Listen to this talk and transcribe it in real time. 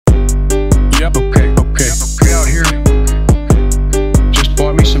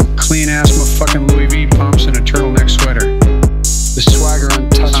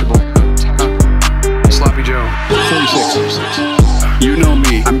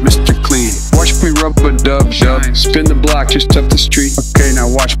dub. Spin the block just up the street. Okay, now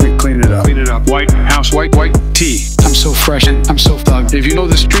watch me clean it up. Clean it up. White house, white tee. I'm so fresh and I'm so thugged. If you know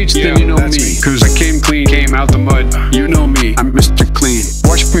the streets, then you know me. Cause I came clean, came out the mud. You know me, I'm Mr. Clean.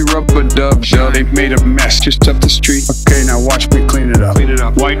 Watch me rub a dub. They made a mess just up the street. Okay, now watch me clean it up. Clean it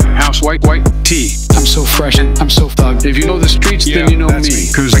up. White house, white tee. I'm so fresh and I'm so thugged. If you know the streets, then you know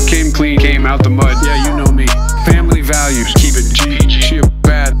me. Cause I came clean, came out the mud. Yeah, you know me. Family values, keep it G. She a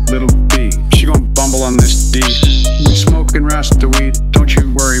bad little B. She gon' bumble on this D. You smoking rasta weed, don't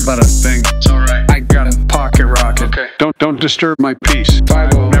you worry about a thing. It's alright. I got a pocket rocket. Okay. Don't disturb my peace.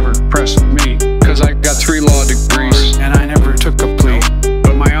 5-0 never press me. Cause I got 3 law degrees. And I never took a plea.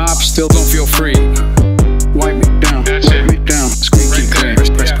 But my ops still don't feel free. Wipe me down, wipe me down. Squeaky clean.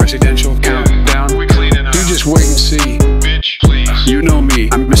 Presidential countdown. We cleaning up. You just wait and see. Bitch, please. You know me,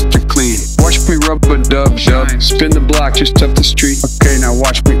 I'm Mr. Clean. Watch me rub a dub. Spin the block just up the street. Okay, now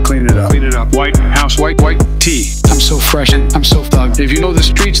watch me clean it up. Clean it up. White house, white tee. I'm so fresh and I'm so thugged. If you know the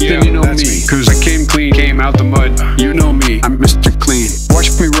streets, then you know me. Cause I came clean, came out the mud. You know me, I'm Mr. Clean.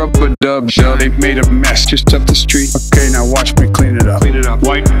 Watch me rub a dub. They made a mess just up the street. Okay, now watch me clean it up. Clean it up.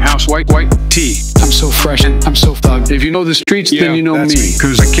 White house, white tee. I'm so fresh and I'm so thugged. If you know the streets, then you know me.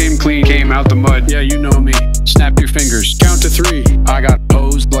 Cause I came clean, came out the mud. Yeah, you know me. Snap your fingers, count to 3. I got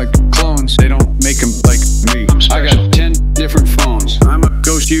posed like clones. They don't make them like me. I got 10 different phones. I'ma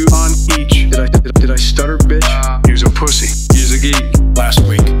ghost you on each. Did I stutter, bitch? Use a pussy. Use a geek. Last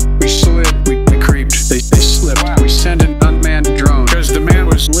week we slid, we creeped. They slipped. We sent an unmanned drone. Cause the man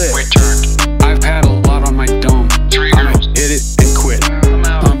was lit. We turned. I've had a lot on my dome. 3 I'ma girls. hit it and quit.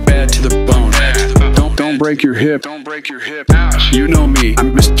 I'm bad to the bone. Don't break your hip. Don't break your hip. Ouch. You know me,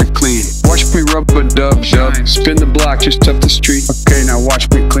 I'm Mr. Clean. Watch me rub a dub. Spin the block just up the street. Okay, now watch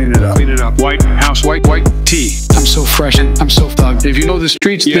me clean it up. Clean it up. White house, white tee. I'm so fresh and I'm so thugged. If you know the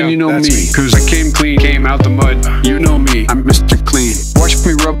streets, then you know me. Cause I came clean, came out the mud. You know me, I'm Mr. Clean. Watch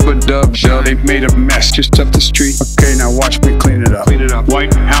me rub a dub. They made a mess just up the street. Okay, now watch me clean it up. Clean it up.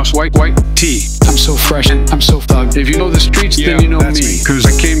 White house, white tee. I'm so fresh and I'm so thugged. If you know the streets, then you know me. Cause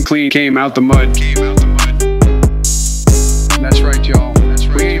I came clean, came out the mud. That's right, y'all.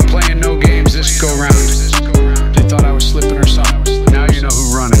 We ain't playing no games this go round.